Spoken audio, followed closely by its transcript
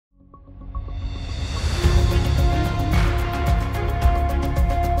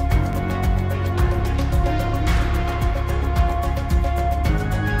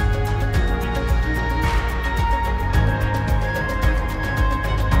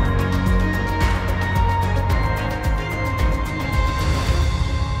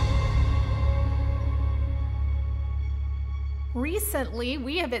recently,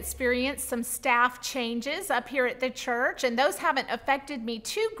 we have experienced some staff changes up here at the church, and those haven't affected me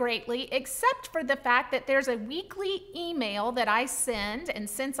too greatly, except for the fact that there's a weekly email that I send, and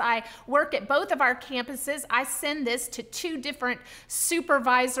since I work at both of our campuses, I send this to 2 different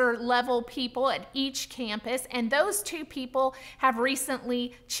supervisor level people at each campus, and those 2 people have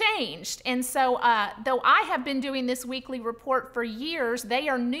recently changed. And so though I have been doing this weekly report for years, they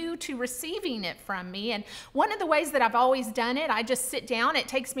are new to receiving it from me. And one of the ways that I've always done it, I just sit down, it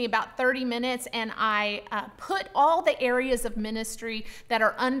takes me about 30 minutes, and I put all the areas of ministry that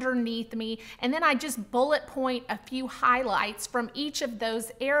are underneath me, and then I just bullet point a few highlights from each of those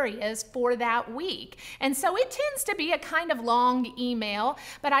areas for that week. And so it tends to be a kind of long email,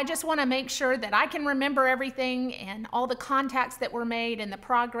 but I just want to make sure that I can remember everything and all the contacts that were made and the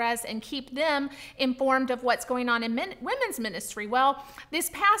progress, and keep them informed of what's going on in women's ministry. Well, this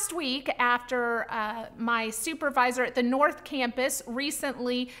past week, after my supervisor at the North Campus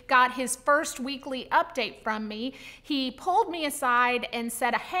recently got his first weekly update from me, he pulled me aside and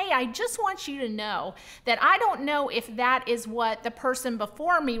said, "Hey, I just want you to know that I don't know if that is what the person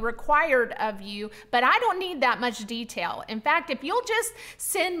before me required of you, but I don't need that much detail. In fact, if you'll just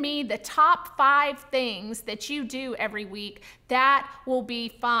send me the top 5 things that you do every week, that will be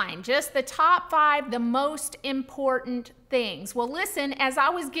fine. Just the top 5, the most important things." Well, listen, as I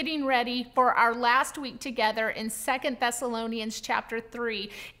was getting ready for our last week together in 2 Thessalonians chapter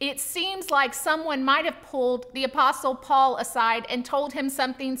 3, it seems like someone might have pulled the Apostle Paul aside and told him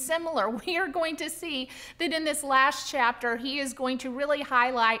something similar. We are going to see that in this last chapter, he is going to really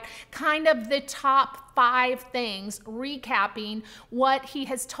highlight kind of the top 5 things, recapping what he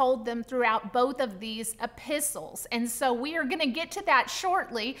has told them throughout both of these epistles. And so we are going to get to that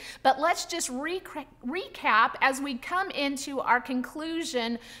shortly, but let's just recap as we come into our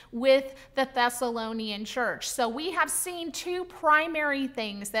conclusion with the Thessalonian church. So we have seen 2 primary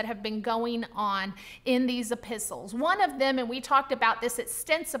things that have been going on in these epistles. One of them, and we talked about this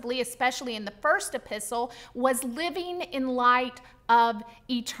extensively, especially in the first epistle, was living in light of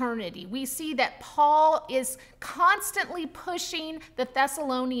eternity. We see that Paul is constantly pushing the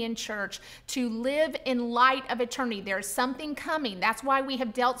Thessalonian church to live in light of eternity. There's something coming. That's why we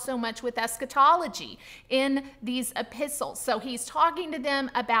have dealt so much with eschatology in these epistles. So he's talking to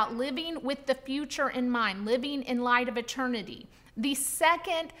them about living with the future in mind, living in light of eternity. The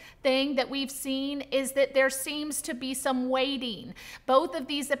second thing that we've seen is that there seems to be some waiting. Both of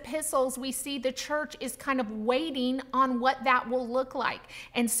these epistles, we see the church is kind of waiting on what that will look like.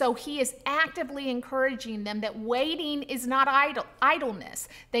 And so he is actively encouraging them that waiting is not idleness.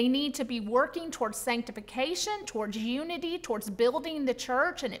 They need to be working towards sanctification, towards unity, towards building the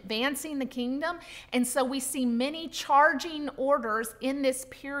church and advancing the kingdom. And so we see many charging orders in this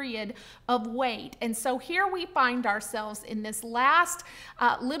period of wait. And so here we find ourselves in this last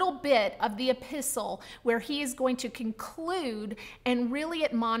little bit of the epistle where he is going to conclude and really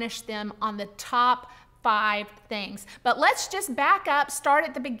admonish them on the top 5 things. But let's just back up, start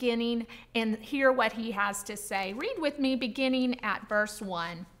at the beginning, and hear what he has to say. Read with me beginning at verse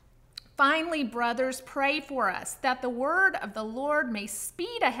 1. "Finally, brothers, pray for us, that the word of the Lord may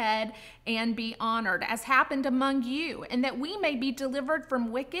speed ahead and be honored, as happened among you, and that we may be delivered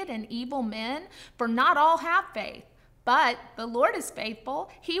from wicked and evil men, for not all have faith. But the Lord is faithful.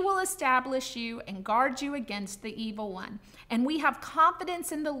 He will establish you and guard you against the evil one. And we have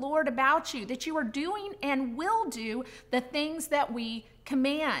confidence in the Lord about you, that you are doing and will do the things that we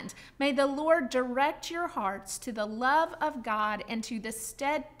command. May the Lord direct your hearts to the love of God and to the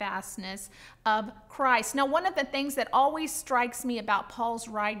steadfastness of Christ." Now, one of the things that always strikes me about Paul's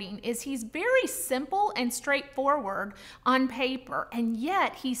writing is he's very simple and straightforward on paper, and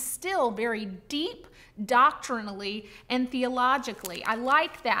yet he's still very deep doctrinally and theologically. I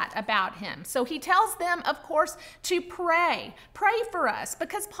like that about him. So he tells them, of course, to pray. Pray for us,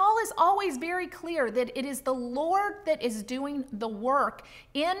 because Paul is always very clear that it is the Lord that is doing the work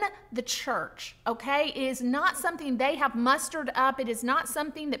in the church, okay? It is not something they have mustered up. It is not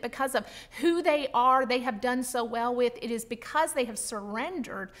something that because of who they are, they have done so well with. It is because they have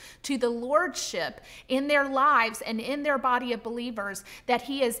surrendered to the lordship in their lives and in their body of believers that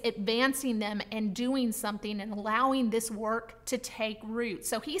he is advancing them and doing something and allowing this work to take root.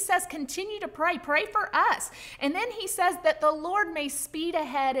 So he says, continue to pray. Pray for us. And then he says that the Lord may speed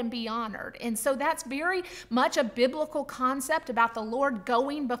ahead and be honored. And so that's very much a biblical concept about the Lord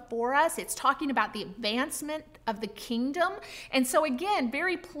going before us. It's talking about the advancement of the kingdom. And so again,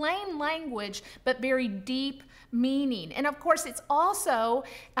 very plain language, but very deep meaning. And of course, it's also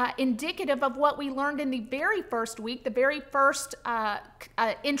indicative of what we learned in the very first week, the very first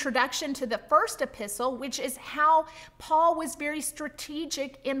introduction to the first epistle, which is how Paul was very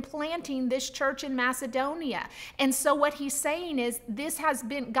strategic in planting this church in Macedonia. And so what he's saying is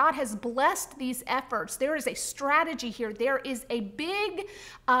God has blessed these efforts. There is a strategy here. There is a big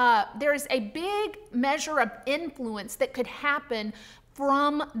measure of influence that could happen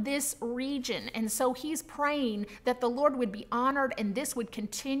from this region. And so he's praying that the Lord would be honored and this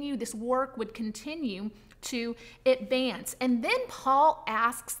work would continue to advance. And then Paul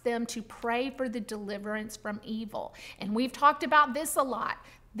asks them to pray for the deliverance from evil. And we've talked about this a lot.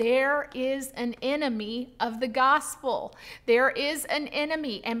 There is an enemy of the gospel. There is an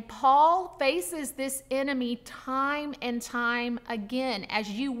enemy, and Paul faces this enemy time and time again. As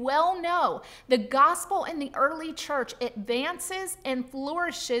you well know, the gospel in the early church advances and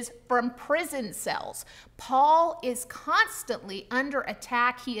flourishes from prison cells. Paul is constantly under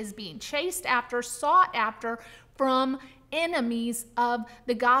attack. He is being chased after, sought after from enemies of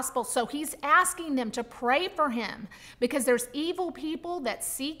the gospel. So he's asking them to pray for him because there's evil people that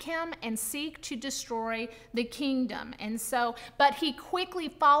seek him and seek to destroy the kingdom. And so, but he quickly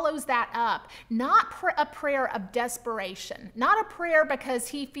follows that up, not a prayer of desperation, not a prayer because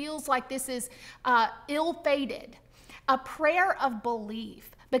he feels like this is ill-fated, a prayer of belief,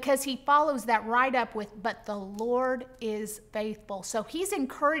 because he follows that right up with, but the Lord is faithful. So he's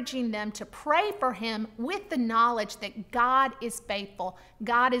encouraging them to pray for him with the knowledge that God is faithful.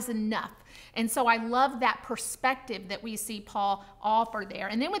 God is enough. And so I love that perspective that we see Paul offer there.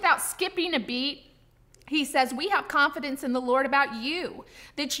 And then without skipping a beat, he says, we have confidence in the Lord about you,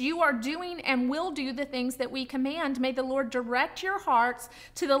 that you are doing and will do the things that we command. May the Lord direct your hearts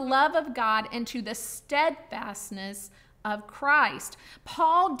to the love of God and to the steadfastness of Christ.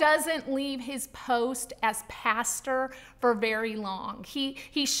 Paul doesn't leave his post as pastor for very long.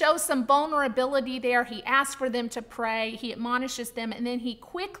 He shows some vulnerability there. He asks for them to pray. He admonishes them, and then he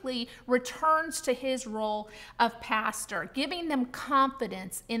quickly returns to his role of pastor, giving them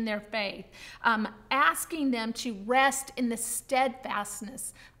confidence in their faith, asking them to rest in the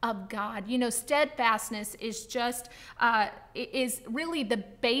steadfastness of God. You know, steadfastness is is really the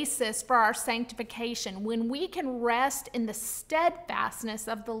basis for our sanctification. When we can rest in the steadfastness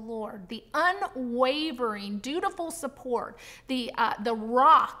of the Lord, the unwavering, dutiful support, the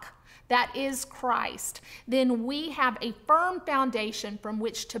rock that is Christ, then we have a firm foundation from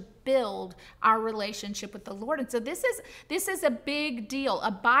which to build our relationship with the Lord. And so this is a big deal.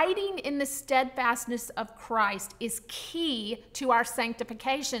 Abiding in the steadfastness of Christ is key to our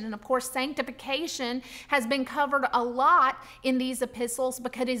sanctification. And of course, sanctification has been covered a lot in these epistles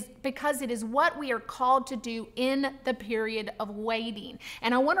because it is what we are called to do in the period of waiting.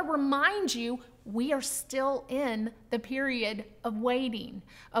 And I want to remind you, we are still in the period of waiting,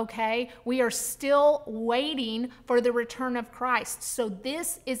 okay? We are still waiting for the return of Christ. So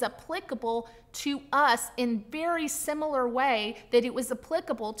this is applicable to us in very similar way that it was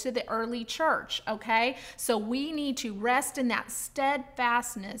applicable to the early church, okay? So we need to rest in that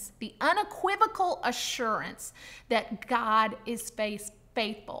steadfastness, the unequivocal assurance that God is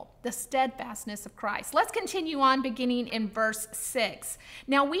faithful, the steadfastness of Christ. Let's continue on beginning in verse 6.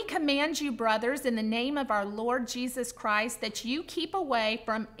 Now we command you, brothers, in the name of our Lord Jesus Christ, that you keep away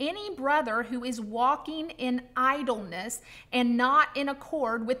from any brother who is walking in idleness and not in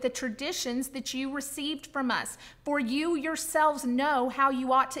accord with the traditions that you received from us. For you yourselves know how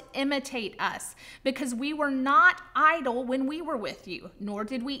you ought to imitate us, because we were not idle when we were with you, nor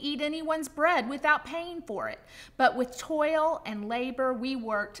did we eat anyone's bread without paying for it. But with toil and labor we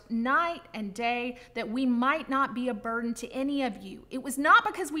worked night and day, that we might not be a burden to any of you. It was not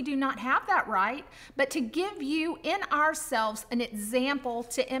because we do not have that right, but to give you in ourselves an example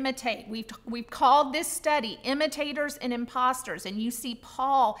to imitate. We've called this study Imitators and Imposters, and you see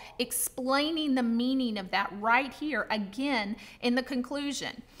Paul explaining the meaning of that right here again in the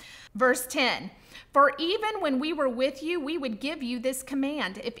conclusion. Verse 10. For even when we were with you, we would give you this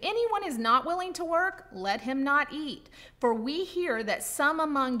command. If anyone is not willing to work, let him not eat. For we hear that some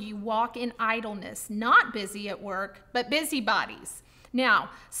among you walk in idleness, not busy at work, but busybodies. Now,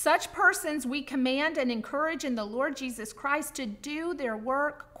 such persons we command and encourage in the Lord Jesus Christ to do their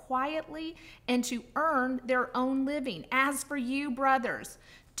work quietly and to earn their own living. As for you, brothers,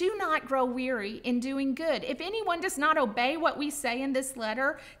 do not grow weary in doing good. If anyone does not obey what we say in this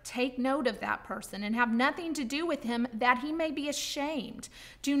letter, take note of that person and have nothing to do with him, that he may be ashamed.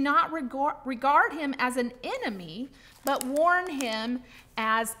 Do not regard him as an enemy, but warn him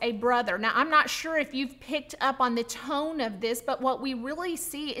as a brother. Now, I'm not sure if you've picked up on the tone of this, but what we really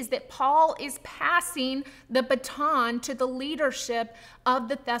see is that Paul is passing the baton to the leadership of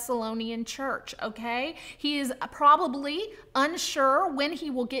the Thessalonian church, okay? He is probably unsure when he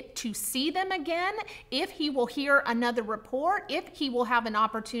will get to see them again, if he will hear another report, if he will have an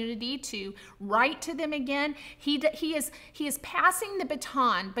opportunity to write to them again. He is passing the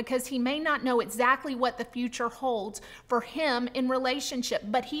baton because he may not know exactly what the future holds for him in relationship,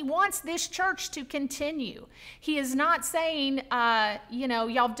 but he wants this church to continue. He is not saying,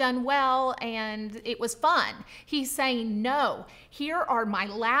 y'all have done well and it was fun. He's saying, no, here are my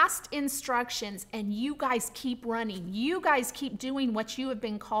last instructions and you guys keep running. You guys keep doing what you have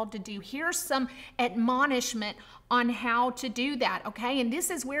been called to do. Here's some admonishment on how to do that, okay? And this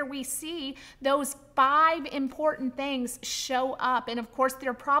is where we see those 5 important things show up. And of course,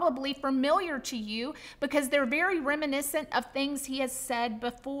 they're probably familiar to you because they're very reminiscent of things he has said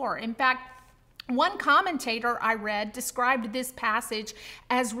before. In fact, one commentator I read described this passage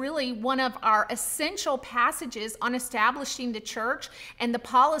as really one of our essential passages on establishing the church and the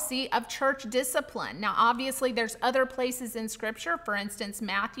policy of church discipline. Now, obviously, there's other places in Scripture, for instance,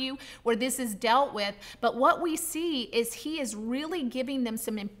 Matthew, where this is dealt with. But what we see is he is really giving them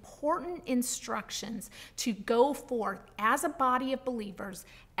some important instructions to go forth as a body of believers,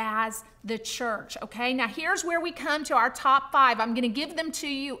 as the church, okay? Now, here's where we come to our top 5. I'm going to give them to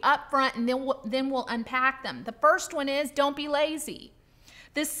you up front, and then we'll unpack them. The first one is don't be lazy.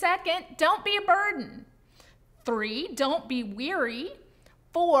 The second, don't be a burden. 3, don't be weary.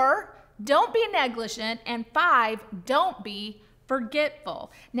 4, don't be negligent. And 5, don't be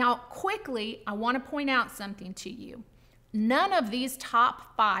forgetful. Now, quickly, I want to point out something to you. None of these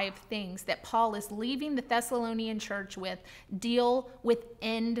top 5 things that Paul is leaving the Thessalonian church with deal with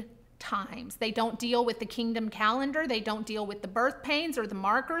end times. They don't deal with the kingdom calendar. They don't deal with the birth pains or the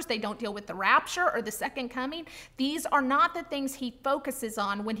markers. They don't deal with the rapture or the second coming. These are not the things he focuses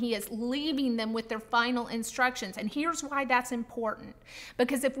on when he is leaving them with their final instructions. And here's why that's important.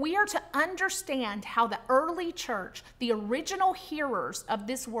 Because if we are to understand how the early church, the original hearers of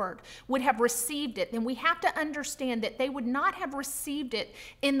this word, would have received it, then we have to understand that they would not have received it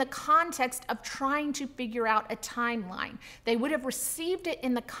in the context of trying to figure out a timeline. They would have received it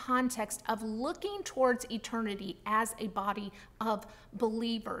in the context of looking towards eternity as a body of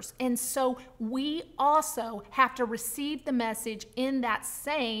believers. And so we also have to receive the message in that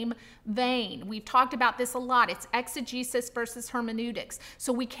same vein. We've talked about this a lot. It's exegesis versus hermeneutics.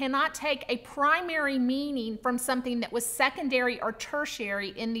 So we cannot take a primary meaning from something that was secondary or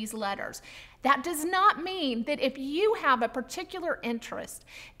tertiary in these letters. That does not mean that if you have a particular interest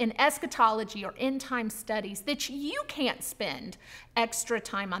in eschatology or end time studies, that you can't spend extra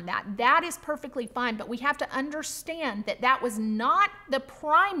time on that. That is perfectly fine, but we have to understand that that was not the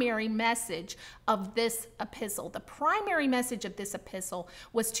primary message of this epistle. The primary message of this epistle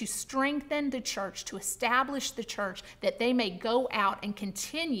was to strengthen the church, to establish the church, that they may go out and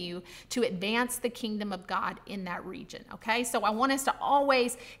continue to advance the kingdom of God in that region, okay? So I want us to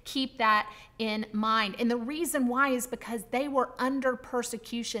always keep that in mind. And the reason why is because they were under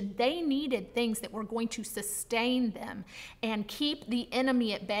persecution. They needed things that were going to sustain them and keep the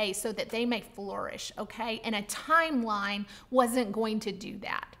enemy at bay so that they may flourish, okay? And a timeline wasn't going to do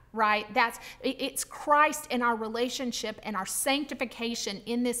that, right? It's Christ and our relationship and our sanctification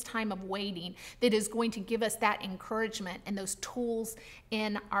in this time of waiting that is going to give us that encouragement and those tools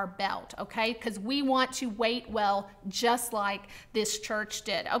in our belt, okay? Because we want to wait well, just like this church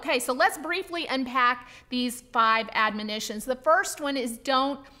did. Okay, so let's briefly unpack these 5 admonitions. The first one is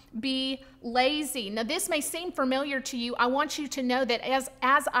don't be lazy. Now, this may seem familiar to you. I want you to know that as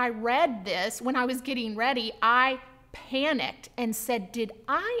I read this, when I was getting ready, I panicked and said, did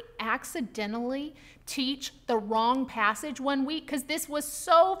I accidentally teach the wrong passage one week? Because this was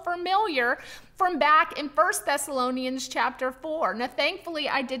so familiar from back in 1 Thessalonians chapter 4. Now, thankfully,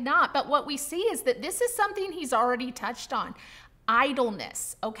 I did not. But what we see is that this is something he's already touched on.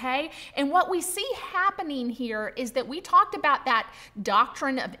 Idleness, okay? And what we see happening here is that we talked about that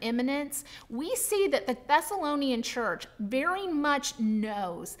doctrine of imminence. We see that the Thessalonian church very much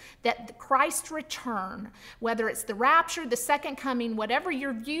knows that Christ's return, whether it's the rapture, the second coming, whatever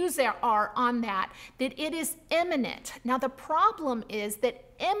your views are on that it is imminent. Now, the problem is that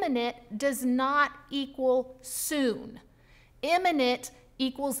imminent does not equal soon. Imminent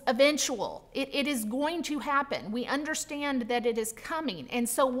equals eventual. It is going to happen. We understand that it is coming. And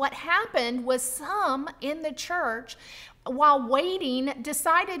so what happened was some in the church, while waiting,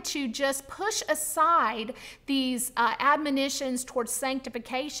 decided to just push aside these admonitions towards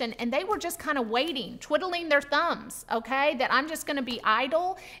sanctification, and they were just kind of waiting, twiddling their thumbs, okay, that I'm just going to be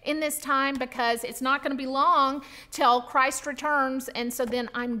idle in this time because it's not going to be long till Christ returns, and so then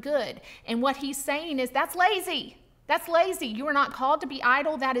I'm good. And what he's saying is that's lazy. That's lazy. You are not called to be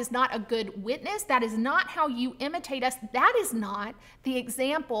idle. That is not a good witness. That is not how you imitate us. That is not the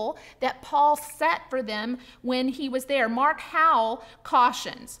example that Paul set for them when he was there. Mark Howell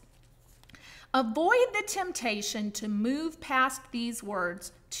cautions, avoid the temptation to move past these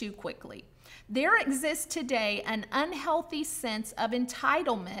words too quickly. There exists today an unhealthy sense of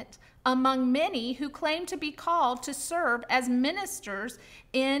entitlement among many who claim to be called to serve as ministers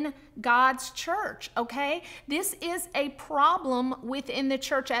in God's church, okay? This is a problem within the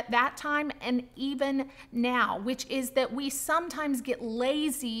church at that time and even now, which is that we sometimes get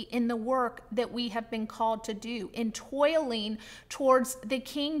lazy in the work that we have been called to do, in toiling towards the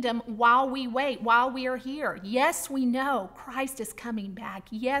kingdom while we wait, while we are here. Yes, we know Christ is coming back.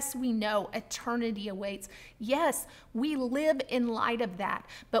 Yes, we know eternity awaits. Yes, we live in light of that,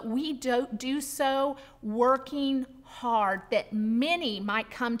 but we don't do so working hard that many might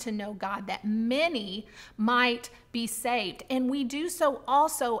come to know God, that many might be saved. And we do so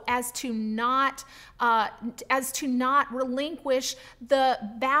also as to not relinquish the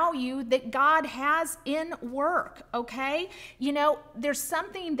value that God has in work, okay? You know, there's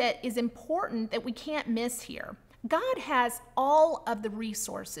something that is important that we can't miss here. God has all of the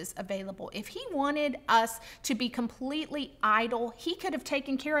resources available. If he wanted us to be completely idle, he could have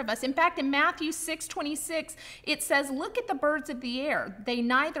taken care of us. In fact, in Matthew 6:26, it says, look at the birds of the air. They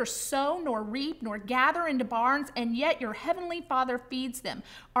neither sow nor reap nor gather into barns, and yet your heavenly Father feeds them.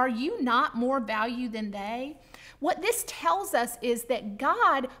 Are you not more value than they? What this tells us is that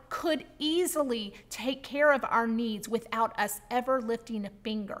God could easily take care of our needs without us ever lifting a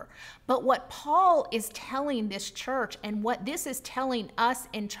finger. But what Paul is telling this church, and what this is telling us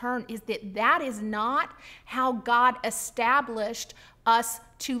in turn, is that that is not how God established us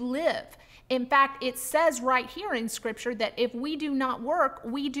to live. In fact, it says right here in Scripture that if we do not work,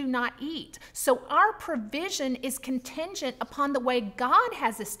 we do not eat. So our provision is contingent upon the way God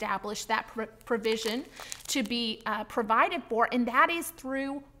has established that provision to be provided for, and that is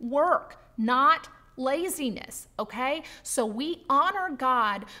through work, not laziness, okay? So we honor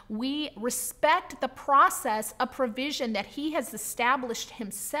God, we respect the process of provision that he has established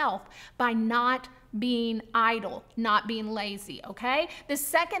himself by not being idle, not being lazy, okay? The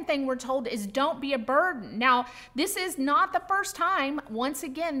second thing we're told is don't be a burden. Now, this is not the first time, once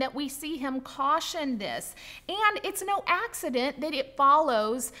again, that we see him caution this. And it's no accident that it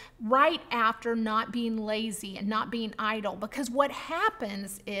follows right after not being lazy and not being idle, because what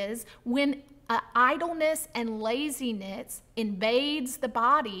happens is when idleness and laziness invades the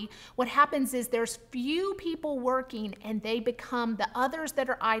body, what happens is there's few people working, and the others that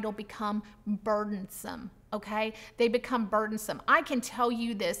are idle become burdensome, okay? They become burdensome. I can tell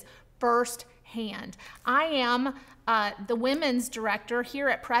you this firsthand. I am the women's director here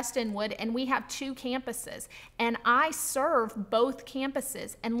at Prestonwood, and we have 2 campuses, and I serve both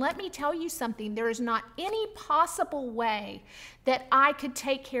campuses. And let me tell you something, there is not any possible way that I could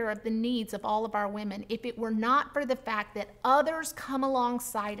take care of the needs of all of our women if it were not for the fact that others come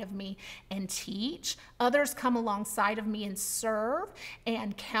alongside of me and teach, others come alongside of me and serve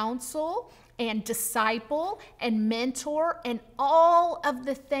and counsel and disciple and mentor and all of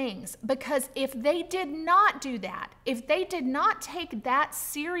the things. Because if they did not do that, if they did not take that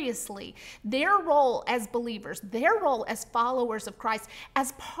seriously, their role as believers, their role as followers of Christ,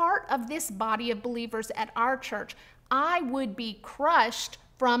 as part of this body of believers at our church, I would be crushed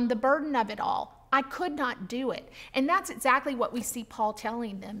from the burden of it all. I could not do it. And that's exactly what we see Paul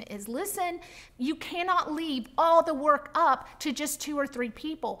telling them is, listen, you cannot leave all the work up to just 2 or 3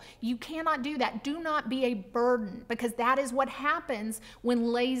 people. You cannot do that. Do not be a burden, because that is what happens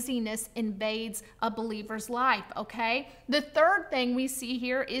when laziness invades a believer's life, okay? The third thing we see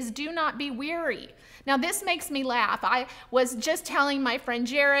here is do not be weary. Now, this makes me laugh. I was just telling my friend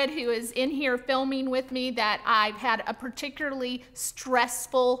Jared, who is in here filming with me, that I've had a particularly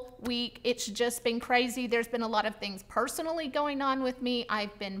stressful week. It's just just been crazy. There's been a lot of things personally going on with me.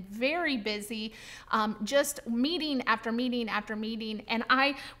 I've been very busy, just meeting after meeting after meeting. And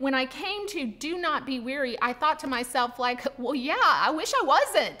when I came to do not be weary, I thought to myself, like, well, yeah, I wish I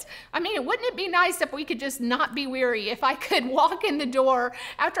wasn't. I mean, wouldn't it be nice if we could just not be weary? If I could walk in the door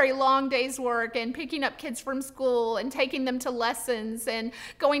after a long day's work and picking up kids from school and taking them to lessons and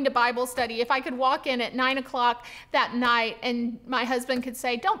going to Bible study. If I could walk in at 9 o'clock that night and my husband could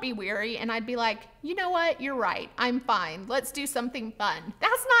say, don't be weary. And I'd be like, you know what? You're right. I'm fine. Let's do something fun.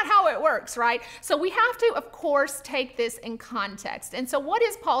 That's not how it works, right? So we have to, of course, take this in context. And so what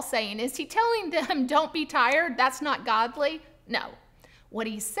is Paul saying? Is he telling them, don't be tired? That's not godly? No. What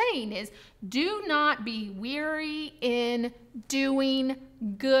he's saying is, do not be weary in doing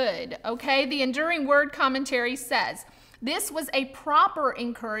good. Okay? The Enduring Word Commentary says, this was a proper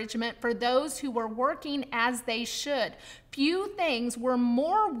encouragement for those who were working as they should. Few things were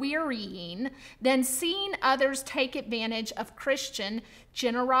more wearying than seeing others take advantage of Christian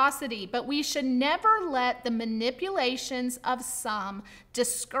generosity. But we should never let the manipulations of some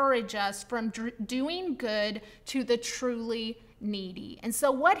discourage us from doing good to the truly needy. And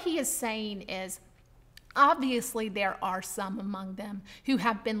so what he is saying is, obviously, there are some among them who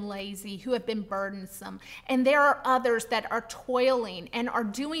have been lazy, who have been burdensome, and there are others that are toiling and are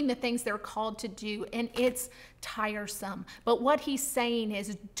doing the things they're called to do, and it's tiresome. But what he's saying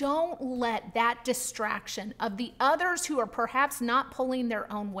is, don't let that distraction of the others who are perhaps not pulling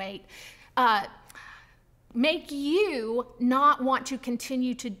their own weight make you not want to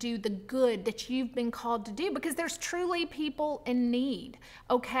continue to do the good that you've been called to do, because there's truly people in need,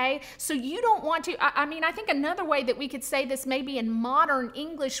 okay? So you don't want to, I mean, I think another way that we could say this maybe in modern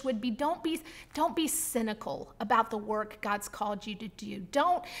English would be, don't be cynical about the work God's called you to do.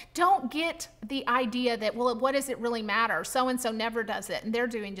 Don't get the idea that, well, what does it really matter? So-and-so never does it, and they're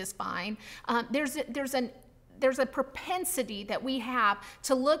doing just fine. There's a propensity that we have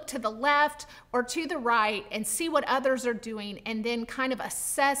to look to the left or to the right and see what others are doing and then kind of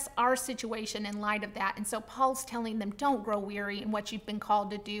assess our situation in light of that. And so Paul's telling them, don't grow weary in what you've been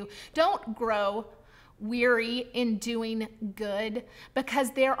called to do. Don't grow weary in doing good, because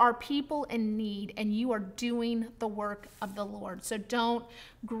there are people in need and you are doing the work of the Lord. So don't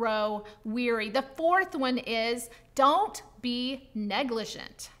grow weary. The fourth one is, don't be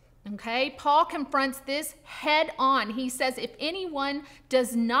negligent. Okay, Paul confronts this head on. He says, if anyone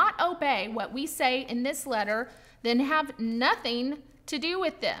does not obey what we say in this letter, then have nothing to do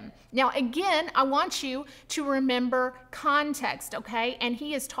with them. Now, again, I want you to remember context, okay? And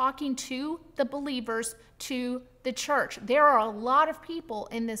he is talking to the believers, to the church. There are a lot of people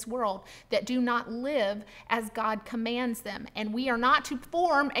in this world that do not live as God commands them. And we are not to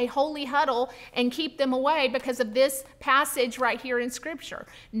form a holy huddle and keep them away because of this passage right here in Scripture.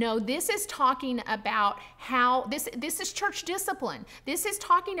 No, this is talking about how, this is church discipline. This is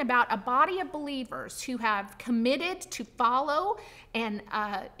talking about a body of believers who have committed to follow and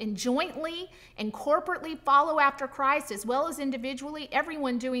jointly and corporately follow after Christ, as well as individually,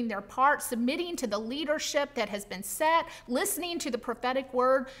 everyone doing their part, submitting to the leadership that has been set, listening to the prophetic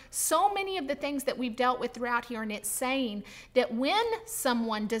word, so many of the things that we've dealt with throughout here. And it's saying that when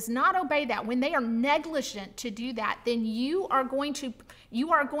someone does not obey that, when they are negligent to do that, then you are going to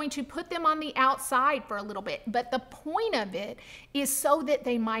put them on the outside for a little bit. But the point of it is so that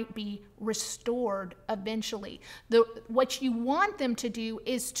they might be restored eventually. What you want them to do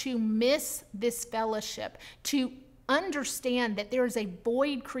is to miss this fellowship, to understand that there is a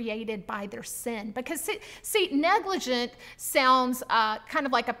void created by their sin. Because see, negligent sounds kind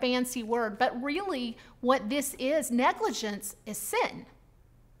of like a fancy word, but really what this is, negligence is sin.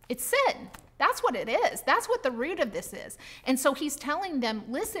 It's sin. That's what it is. That's what the root of this is. And so he's telling them,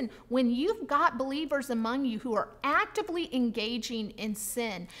 listen, when you've got believers among you who are actively engaging in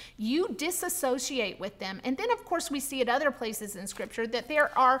sin, you disassociate with them. And then, of course, we see at other places in Scripture that there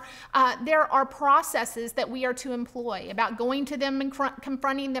are processes that we are to employ about going to them and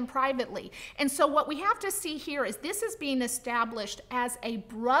confronting them privately. And so what we have to see here is this is being established as a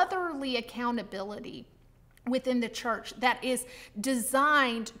brotherly accountability within the church that is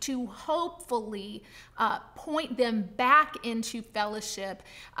designed to hopefully point them back into fellowship,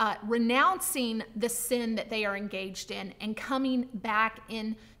 renouncing the sin that they are engaged in and coming back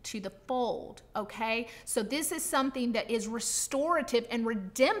into the fold, okay? So this is something that is restorative and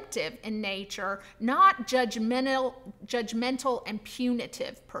redemptive in nature, not judgmental and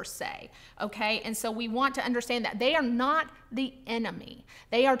punitive per se, okay? And so we want to understand that they are not the enemy.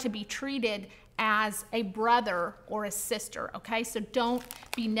 They are to be treated as a brother or a sister, okay? So don't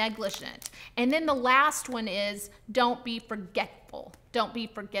be negligent. And then the last one is don't be forgetful. forgetful. Don't be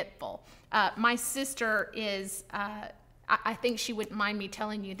forgetful. My sister is, I think she wouldn't mind me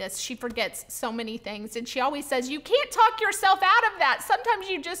telling you this. She forgets so many things, and she always says, you can't talk yourself out of that. Sometimes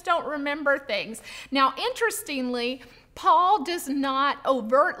you just don't remember things. Now, interestingly, Paul does not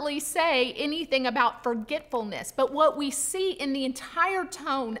overtly say anything about forgetfulness, but what we see in the entire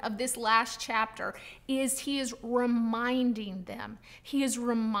tone of this last chapter is he is reminding them. He is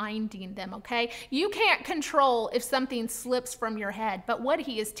reminding them, okay? You can't control if something slips from your head, but what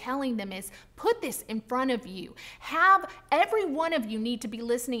he is telling them is, put this in front of you. Every one of you need to be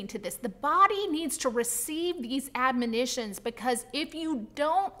listening to this. The body needs to receive these admonitions, because if you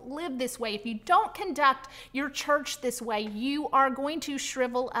don't live this way, if you don't conduct your church this way, you are going to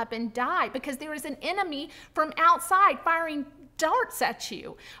shrivel up and die, because there is an enemy from outside firing darts at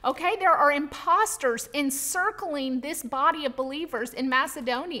you, okay? There are imposters encircling this body of believers in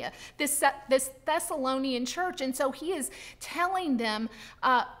Macedonia, this Thessalonian church, and so he is telling them,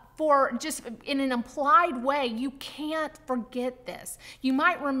 for just in an implied way, you can't forget this. You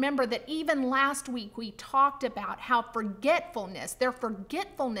might remember that even last week we talked about how their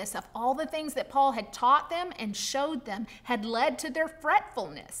forgetfulness of all the things that Paul had taught them and showed them had led to their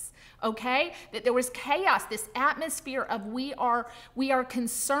fretfulness. Okay, that there was chaos, this atmosphere of we are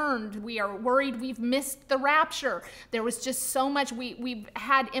concerned, we are worried we've missed the rapture. There was just so much, we've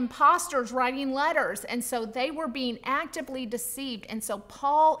had imposters writing letters, and so they were being actively deceived. And so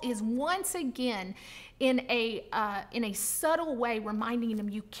Paul is once again in a subtle way reminding them,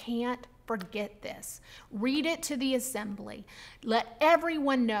 you can't forget this. Read it to the assembly. Let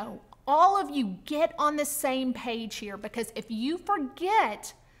everyone know. All of you get on the same page here, because if you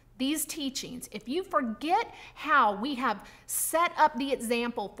forget these teachings, if you forget how we have set up the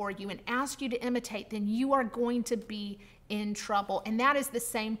example for you and asked you to imitate, then you are going to be in trouble. And that is the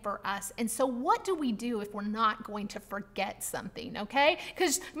same for us. And so what do we do if we're not going to forget something, okay?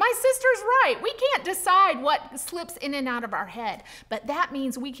 Because my sister's right. We can't decide what slips in and out of our head. But that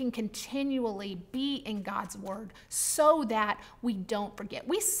means we can continually be in God's word so that we don't forget.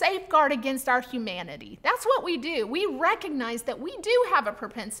 We safeguard against our humanity. That's what we do. We recognize that we do have a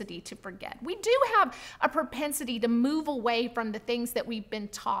propensity to forget. We do have a propensity to move away from the things that we've been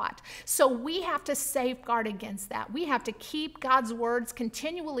taught. So we have to safeguard against that. We have to keep God's words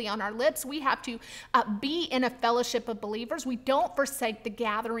continually on our lips. We have to be in a fellowship of believers. We don't forsake the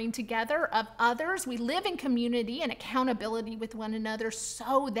gathering together of others. We live in community and accountability with one another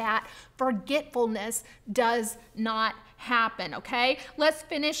so that forgetfulness does not happen, okay? Let's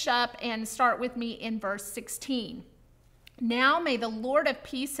finish up and start with me in verse 16. Now may the Lord of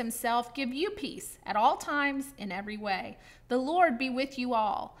peace himself give you peace at all times in every way. The Lord be with you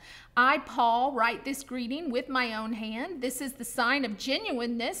all. I, Paul, write this greeting with my own hand. This is the sign of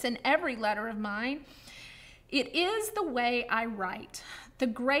genuineness in every letter of mine. It is the way I write. The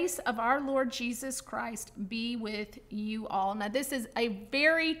grace of our Lord Jesus Christ be with you all. Now, this is a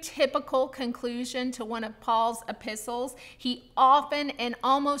very typical conclusion to one of Paul's epistles. He often and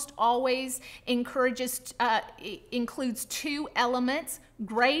almost always includes two elements,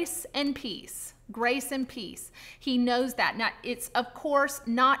 grace and peace. Grace and peace. He knows that. Now, it's of course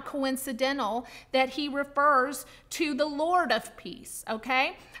not coincidental that he refers to the Lord of peace,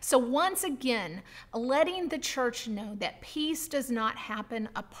 okay? So once again, letting the church know that peace does not happen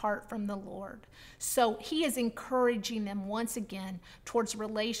apart from the Lord. So he is encouraging them once again towards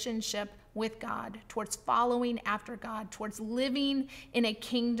relationship with God, towards following after God, towards living in a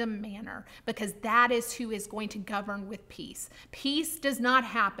kingdom manner, because that is who is going to govern with peace. Peace does not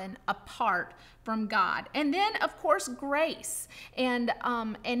happen apart from God. And then, of course, grace. And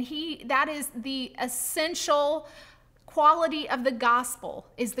that is the essential quality of the gospel,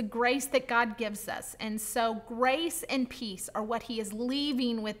 is the grace that God gives us. And so grace and peace are what he is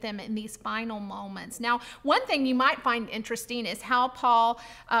leaving with them in these final moments. Now, one thing you might find interesting is how Paul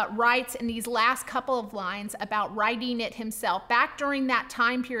writes in these last couple of lines about writing it himself. Back during that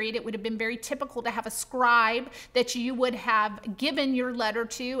time period, it would have been very typical to have a scribe that you would have given your letter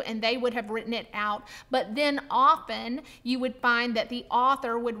to, and they would have written it out. But then often you would find that the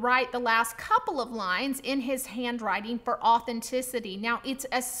author would write the last couple of lines in his handwriting for authenticity. Now, it's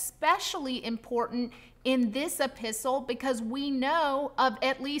especially important in this epistle because we know of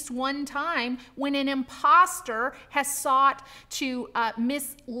at least one time when an imposter has sought to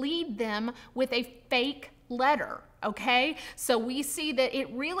mislead them with a fake letter. Okay, so we see that it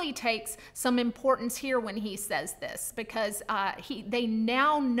really takes some importance here when he says this, because they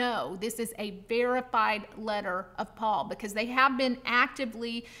now know this is a verified letter of Paul, because they have been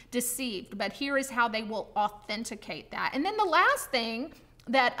actively deceived. But here is how they will authenticate that. And then the last thing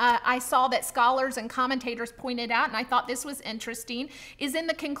that I saw that scholars and commentators pointed out, and I thought this was interesting, is in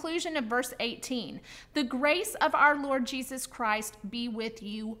the conclusion of verse 18. The grace of our Lord Jesus Christ be with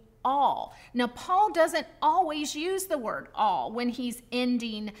you all. Now, Paul doesn't always use the word all when he's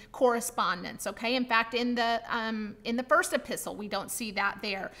ending correspondence, okay? In fact, in the first epistle, we don't see that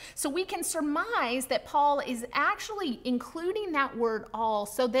there. So we can surmise that Paul is actually including that word all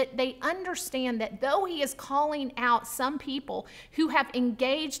so that they understand that though he is calling out some people who have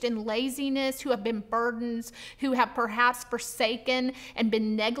engaged in laziness, who have been burdened, who have perhaps forsaken and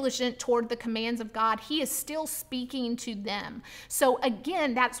been negligent toward the commands of God, he is still speaking to them. So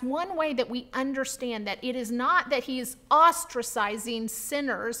again, that's one way that we understand that it is not that he is ostracizing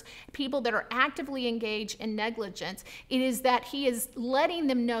sinners, people that are actively engaged in negligence. It is that he is letting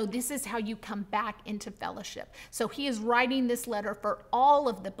them know this is how you come back into fellowship. So he is writing this letter for all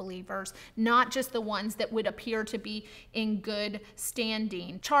of the believers, not just the ones that would appear to be in good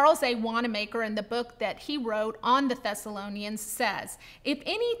standing. Charles A. Wanamaker, in the book that he wrote on the Thessalonians, says, if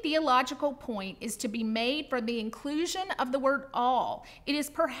any theological point is to be made for the inclusion of the word all, it is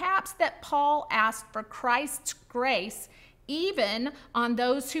perhaps that Paul asked for Christ's grace even on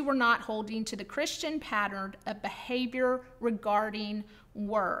those who were not holding to the Christian pattern of behavior regarding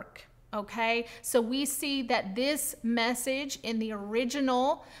work. Okay, so we see that this message in the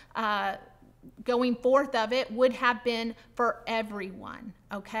original going forth of it would have been for everyone,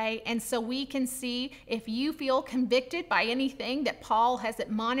 okay? And so we can see, if you feel convicted by anything that Paul has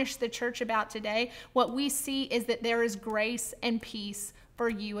admonished the church about today, what we see is that there is grace and peace for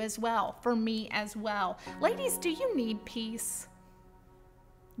you as well, for me as well. Ladies, do you need peace?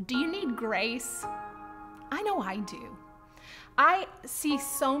 Do you need grace? I know I do. I see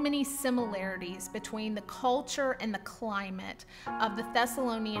so many similarities between the culture and the climate of the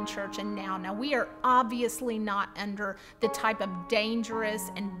Thessalonian church and now. Now, we are obviously not under the type of dangerous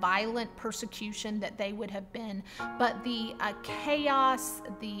and violent persecution that they would have been, but the chaos,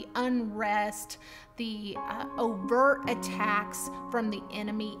 the unrest, the overt attacks from the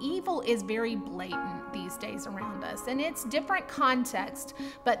enemy. Evil is very blatant these days around us, and it's different context,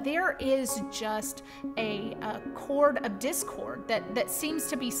 but there is just a cord of discord that seems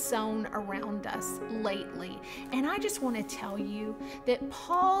to be sown around us lately. And I just want to tell you that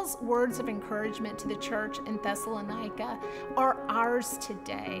Paul's words of encouragement to the church in Thessalonica are ours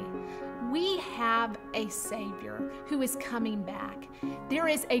today. We have a Savior who is coming back. There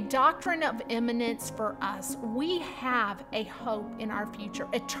is a doctrine of imminence for us. We have a hope in our future.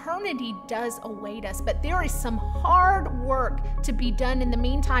 Eternity does await us, but there is some hard work to be done in the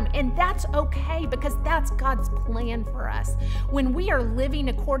meantime, and that's okay because that's God's plan for us. When we are living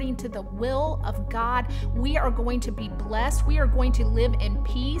according to the will of God, we are going to be blessed. We are going to live in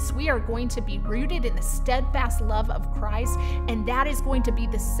peace. We are going to be rooted in the steadfast love of Christ, and that is going to be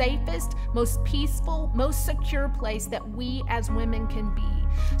the safest, most peaceful, most secure place that we as women can be.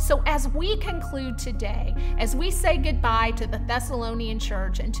 So as we conclude today, as we say goodbye to the Thessalonian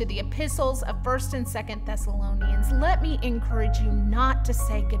church and to the epistles of 1st and 2nd Thessalonians, let me encourage you not to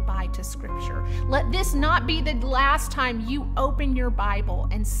say goodbye to Scripture. Let this not be the last time you open your Bible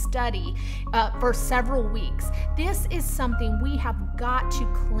and study for several weeks. This is something we have got to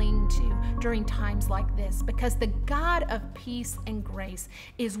cling to during times like this, because the God of peace and grace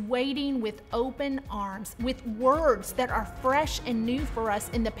is waiting with open arms, with words that are fresh and new for us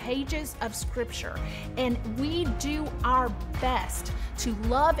in the pages of Scripture. And we do our best to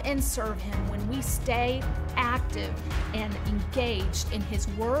love and serve Him when we stay active and engaged in His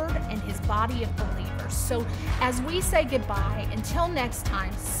Word and His body of believers. So as we say goodbye, until next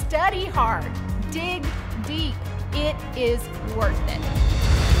time, study hard, dig deep. It is worth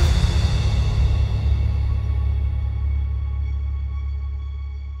it.